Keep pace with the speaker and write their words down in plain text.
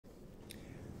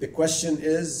The question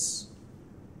is,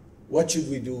 what should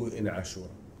we do in Ashoorah?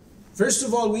 First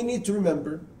of all, we need to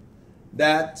remember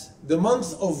that the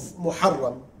month of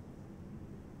Muharram,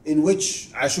 in which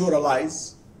Ashoorah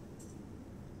lies,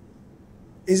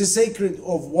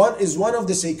 is one of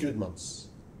the sacred months.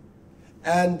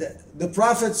 And the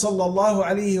Prophet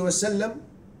ﷺ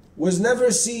was never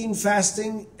seen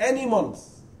fasting any month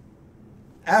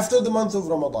after the month of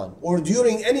Ramadan, or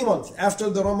during any month after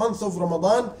the month of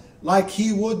Ramadan, like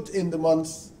he would in the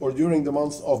month or during the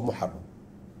month of Muharram.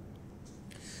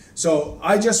 So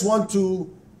I just want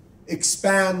to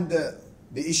expand the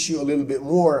issue a little bit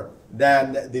more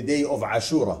than the day of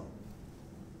Ashoorah,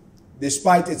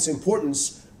 despite its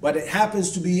importance, but it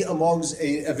happens to be amongst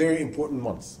a very important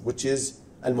month, which is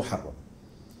Al-Muharram.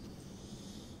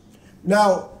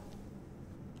 Now,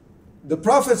 the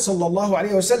Prophet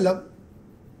ﷺ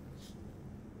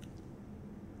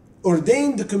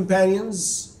ordained the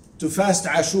companions to fast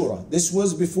Ashoorah. This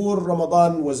was before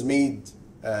Ramadan was made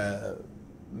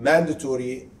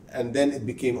mandatory, and then it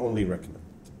became only recommended.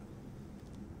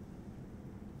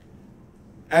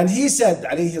 And he said,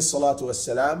 alayhi salatu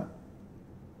wassalam,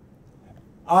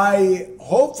 I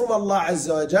hope from Allah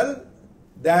Azza wa Jal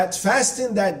that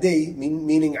fasting that day,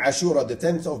 meaning Ashoorah, the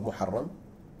 10th of Muharram,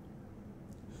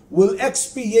 will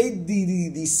expiate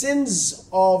the sins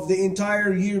of the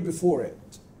entire year before it.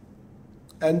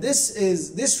 And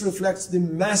this reflects the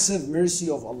massive mercy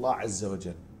of Allah Azza wa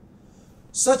Jal.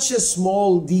 Such a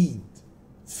small deed,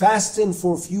 fasting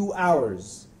for a few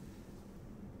hours,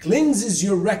 cleanses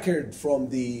your record from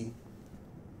the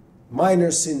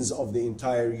minor sins of the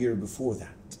entire year before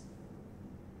that.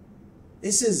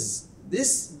 This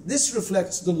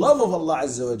reflects the love of Allah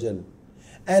Azza wa Jal,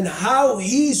 and how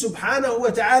He subhanahu wa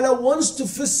ta'ala wants to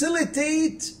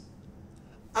facilitate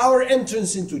our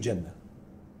entrance into Jannah.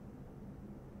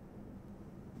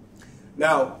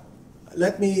 Now,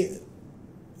 let me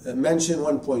mention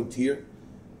one point here.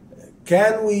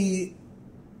 Can we,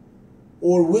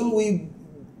 or will we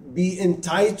be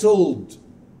entitled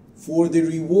for the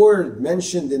reward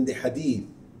mentioned in the hadith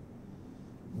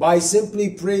by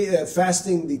simply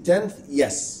fasting the 10th?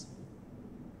 Yes.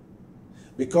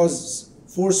 Because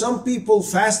for some people,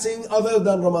 fasting other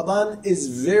than Ramadan is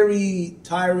very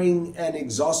tiring and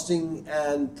exhausting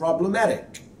and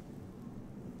problematic.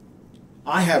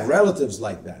 I have relatives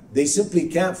like that. They simply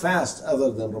can't fast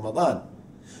other than Ramadan.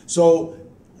 So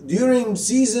during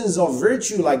seasons of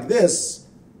virtue like this,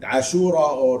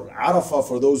 Ashoorah or Arafah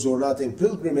for those who are not in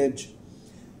pilgrimage,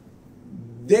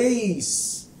 they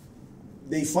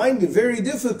find it very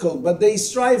difficult, but they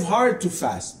strive hard to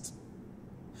fast.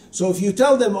 So if you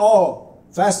tell them, oh,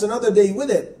 fast another day with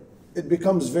it, it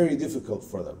becomes very difficult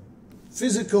for them.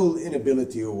 Physical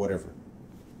inability or whatever.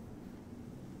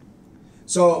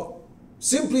 So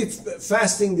simply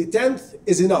fasting the 10th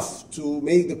is enough to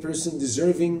make the person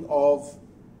deserving of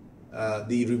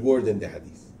the reward in the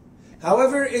hadith.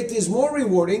 However, it is more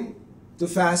rewarding to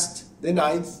fast the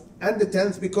 9th and the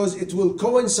 10th because it will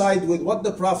coincide with what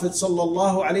the Prophet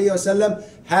ﷺ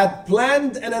had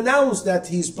planned and announced that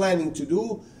he's planning to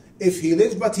do if he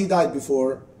lived, but he died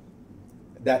before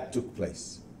that took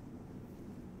place.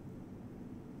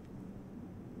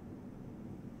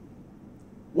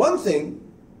 One thing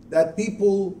that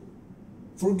people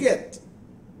forget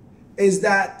is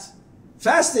that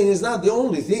fasting is not the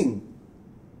only thing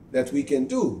that we can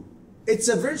do. It's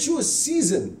a virtuous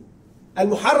season.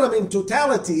 Al-Muharram in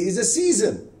totality is a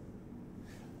season.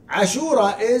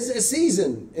 Ashoorah is a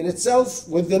season in itself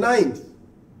with the 9th.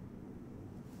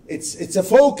 It's a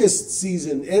focused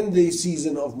season in the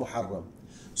season of Muharram.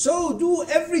 So do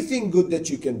everything good that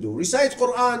you can do. Recite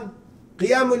Quran,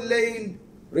 Qiyamul Layl,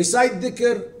 recite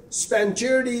dhikr, spend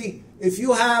charity. If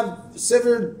you have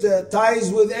severed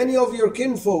ties with any of your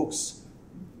kinfolks,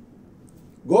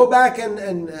 go back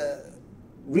and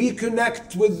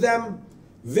reconnect with them.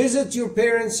 Visit your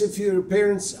parents. If your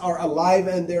parents are alive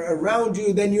and they're around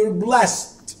you, then you're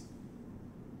blessed.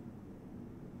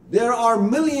 There are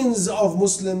millions of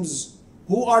Muslims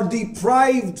who are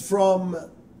deprived from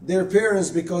their parents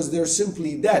because they're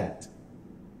simply dead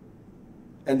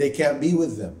and they can't be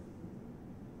with them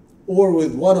or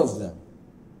with one of them.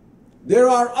 There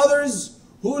are others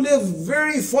who live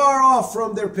very far off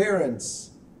from their parents,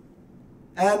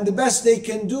 and the best they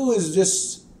can do is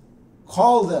just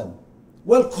call them.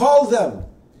 Well, call them.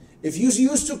 If you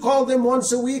used to call them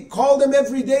once a week, call them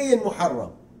every day in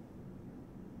Muharram.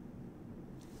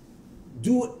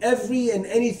 Do every and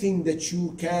anything that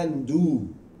you can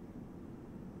do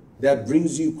that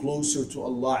brings you closer to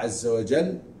Allah Azza wa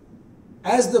Jal.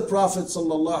 As the Prophet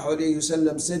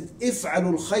ﷺ said,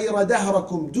 "If'alul khayra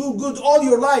dahrakum." Do good all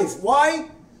your life. Why?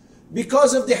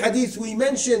 because of the hadith we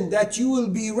mentioned that you will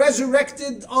be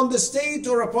resurrected on the state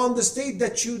or upon the state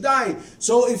that you die.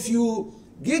 So if you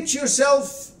get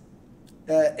yourself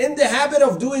in the habit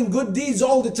of doing good deeds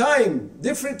all the time,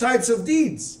 different types of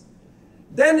deeds,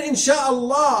 then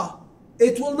insha'Allah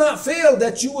it will not fail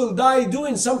that you will die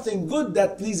doing something good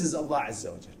that pleases Allah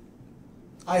Azza wa Jal.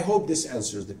 I hope this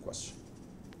answers the question.